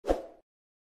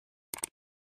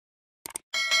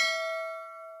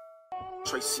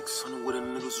Trey 600 with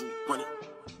them niggas who run it.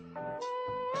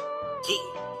 Yeah,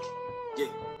 yeah,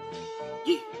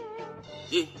 yeah,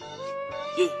 yeah,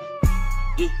 yeah,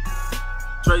 yeah.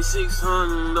 Trey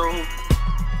 600 though,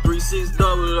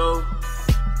 3600.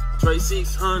 Trey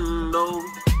 600 though,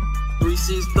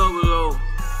 3600.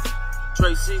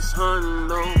 Trey 600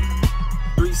 though,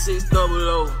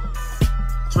 3600.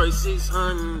 Trey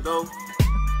 600 though,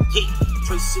 yeah.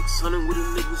 Trey 600 with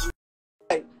them niggas who.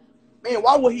 Man,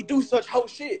 why would he do such whole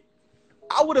shit?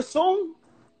 I would assume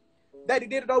that he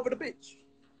did it over the bitch.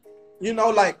 You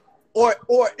know, like, or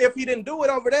if he didn't do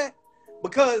it over that,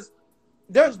 because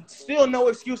there's still no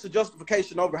excuse or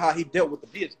justification over how he dealt with the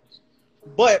business.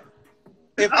 But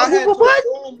if I had to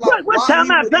assume, like, what? Time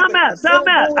out.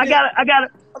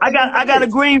 I got a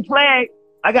green flag.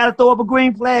 I gotta throw up a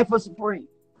green flag for Supreme.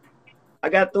 I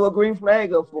gotta throw a green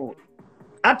flag up for him.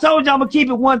 I told you I'm gonna keep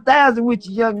it 1,000 with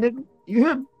you, young nigga. You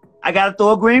hear me? I gotta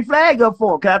throw a green flag up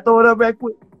for him. Can I throw it up right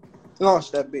quick?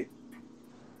 Launch that bitch.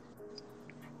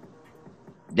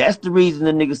 That's the reason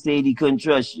the nigga said he couldn't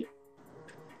trust you.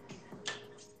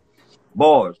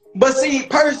 Bars. But see,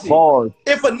 Percy. Bars.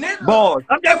 If a nigga. Bars.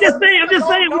 I'm just saying. We're just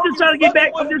trying to get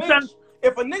back.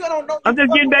 If a nigga don't know. I'm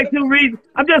just getting back to the reason.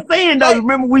 I'm just saying though.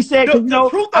 Remember we said, cause, you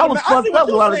know, I was fucked up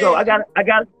a while ago. I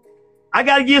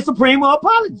gotta give Supreme an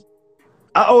apology.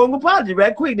 I owe him an apology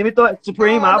right quick. Let me throw it.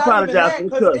 Supreme, I apologize for the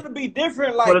cuss. It'll be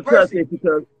different, like Percy.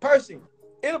 Percy,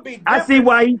 it'll be different. I see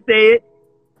why he said,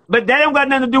 but that ain't got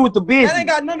nothing to do with the business. That ain't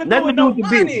got nothing to do with no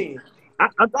money. I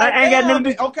ain't got nothing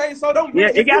to do. Okay, so don't. Yeah,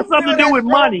 it got something to do with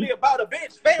money. About a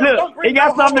bitch, fam. Look, it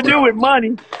got something to do with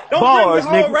money. Bars,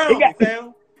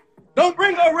 nigga. Don't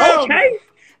bring her around. Okay.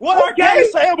 What I can't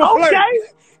say, I'm a flirt.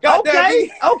 Okay.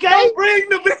 Don't bring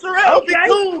the bitch around. Okay. Be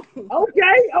cool.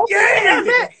 Okay.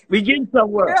 Yeah. We getting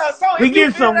somewhere. Yeah, so we if getting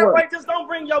you feel somewhere. that way, just don't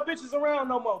bring your bitches around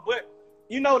no more. But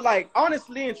you know, like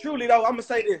honestly and truly though, I'm gonna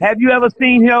say this. Have you ever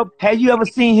seen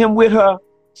him with her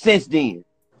since then?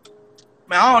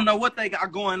 Man, I don't know what they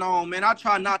got going on, man. I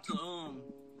try not to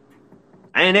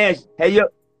I ain't asked. Have you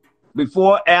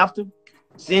before, after,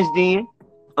 since then?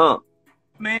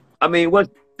 Man. I mean,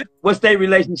 what's their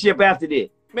relationship after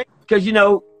that? Because you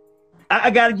know, I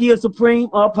gotta give Supreme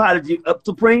an apology.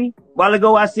 Supreme, a while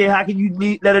ago I said, how can you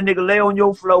let a nigga lay on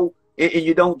your floor and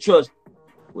you don't trust?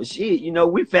 Well, shit, you know,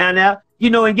 we found out. You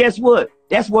know, and guess what?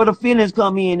 That's where the feelings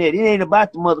come in at. It ain't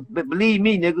about the mother. But believe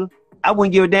me, nigga, I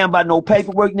wouldn't give a damn about no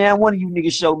paperwork. Now one of you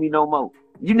niggas show me no more.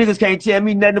 You niggas can't tell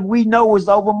me nothing. We know it's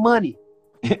over money.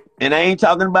 And I ain't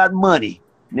talking about money.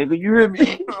 Nigga, you hear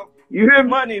me? You hear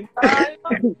money.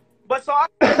 But so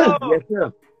yes,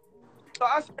 sir. So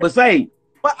I said, but say,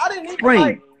 but I didn't even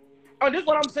like, oh, this is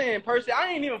what I'm saying, Percy. I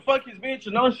ain't even fuck his bitch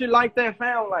or no shit like that,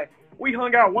 fam. Like, we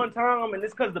hung out one time and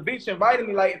it's cause the bitch invited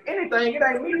me. Like, if anything, it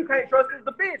ain't me you can't trust, it's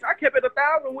the bitch. I kept it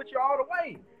 1,000 with you all the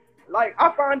way. Like, I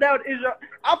found out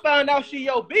she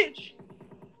your bitch.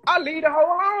 I leave the hoe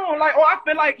alone. Like, oh, I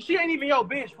feel like she ain't even your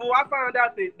bitch, fool. I found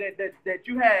out that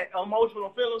you had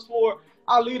emotional feelings for her.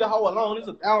 I leave the hoe alone. It's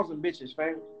 1,000 bitches,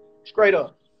 fam. Straight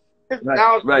up. It's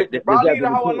 1,000 bitches. Bro, I leave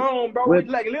the hoe alone, bro.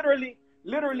 Like, literally,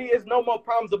 it's no more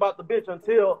problems about the bitch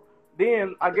until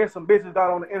then. I guess some bitches got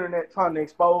on the internet trying to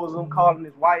expose him, calling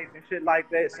his wife and shit like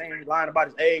that, saying he's lying about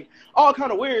his age, all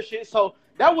kind of weird shit. So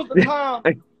that was the time.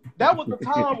 That was the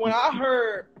time when I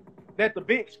heard that the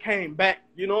bitch came back.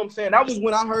 You know what I'm saying? That was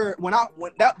when I heard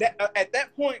at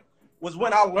that point was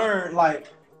when I learned, like,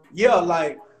 yeah,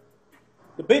 like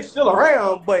the bitch still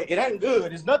around, but it ain't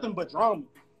good. It's nothing but drama.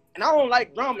 And I don't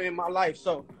like drama in my life,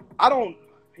 so I don't,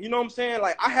 you know what I'm saying?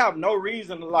 Like, I have no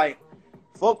reason to, like,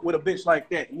 fuck with a bitch like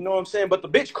that. You know what I'm saying? But the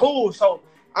bitch cool, so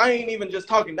I ain't even just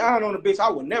talking down on the bitch. I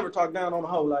would never talk down on the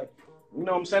hoe. Like, you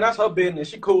know what I'm saying? That's her business.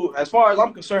 She cool. As far as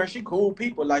I'm concerned, she cool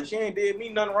people. Like, she ain't did me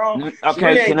nothing wrong.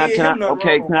 Okay, can I help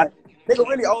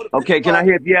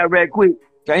you out right quick?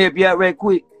 Can I help you out right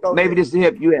quick? Maybe this will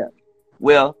help you out.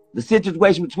 Well, the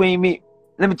situation between me,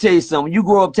 let me tell you something. You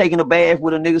grow up taking a bath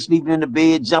with a nigga sleeping in the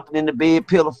bed, jumping in the bed,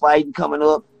 pillow fighting, coming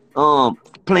up,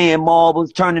 playing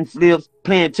marbles, turning flips,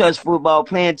 playing touch football,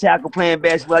 playing tackle, playing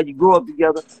basketball. You grow up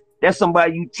together. That's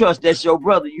somebody you trust. That's your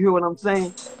brother. You hear what I'm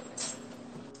saying?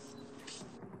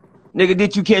 Nigga,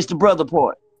 did you catch the brother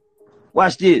part?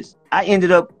 Watch this. I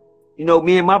ended up, you know,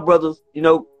 me and my brothers, you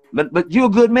know, but you're a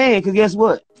good man, because guess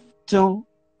what, Tune?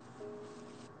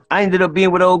 I ended up being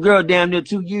with an old girl damn near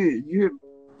 2 years. You hear me?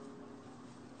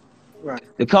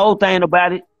 Right. The cold thing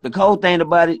about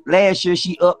it, last year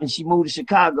she up and she moved to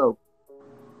Chicago.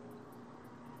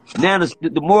 Now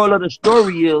the moral of the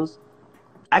story is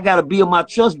I got to build my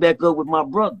trust back up with my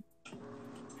brother.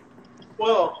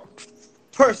 Well,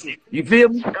 Percy. You feel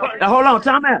me? Now hold on,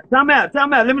 time out.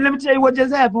 Let me tell you what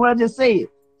just happened. What I just said.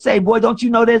 Say, boy, don't you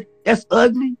know that's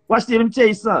ugly? Watch this. Let me tell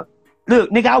you something. Look,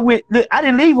 nigga, I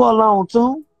didn't leave her alone,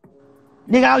 too.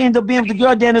 Nigga, I ended up being with the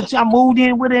girl down there. I moved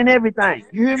in with her and everything.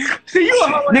 You hear me?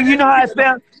 Nigga, you know how it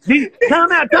felt.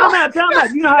 Time out.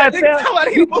 You know how it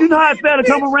felt. You know how it felt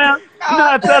to come around. You know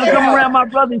how it felt to come around my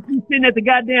brother and she's sitting at the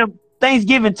goddamn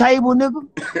Thanksgiving table,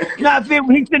 nigga. You know how I feel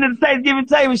when he's sitting at the Thanksgiving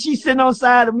table, she's sitting on the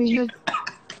side of me, nigga.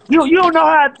 You don't know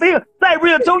how it feel. Say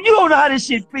real too. You don't know how this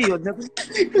shit feel,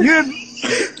 nigga. You hear me?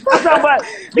 I'm talking about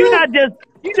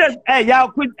you just hey, y'all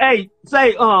quit. Hey,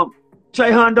 say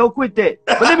Trey Hondo, quit that.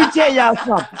 But let me tell y'all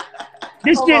something.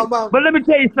 This shit. But let me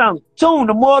tell you something. Tune,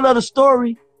 the moral of the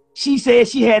story. She said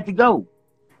she had to go.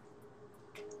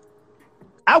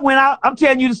 I went out. I'm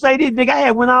telling you to say this, nigga. I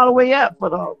had went all the way out for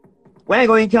the whole. We ain't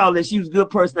gonna even call that. She was a good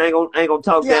person. I ain't gonna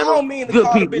talk down. I don't mean to good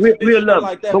call people, bitch real love.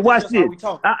 like that, but watch this.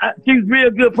 She was a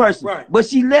real good person. Right. But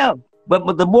she left.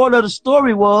 But the moral of the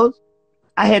story was,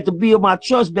 I had to build my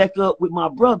trust back up with my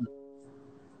brother.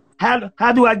 How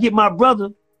do I get my brother?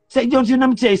 Say, don't you let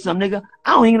me tell you something, nigga.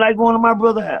 I don't even like going to my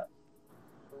brother's house.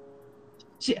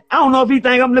 Shit, I don't know if he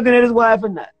think I'm looking at his wife or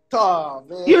not. Oh,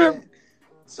 man. You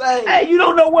Say, hey, you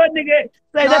don't know what, nigga.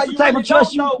 Say, that's the type of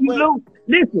trust you lose.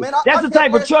 Listen, man, that's the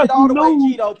type of trust you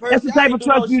lose. That's the type of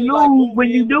trust you lose when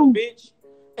you do.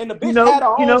 And the bitch had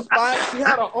her own spot. She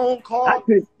had her own car.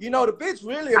 You know, the bitch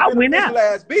really a beneficial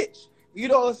ass bitch. You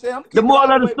know what I'm saying? The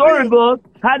moral of the story was,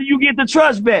 how do you get the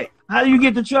trust back? How do you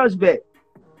get the trust back?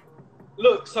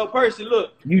 Look, so Percy,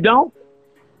 look. You don't?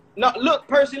 No, look,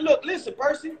 Percy, look, listen,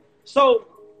 Percy. So,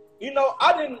 you know,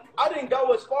 I didn't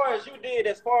go as far as you did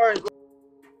as far as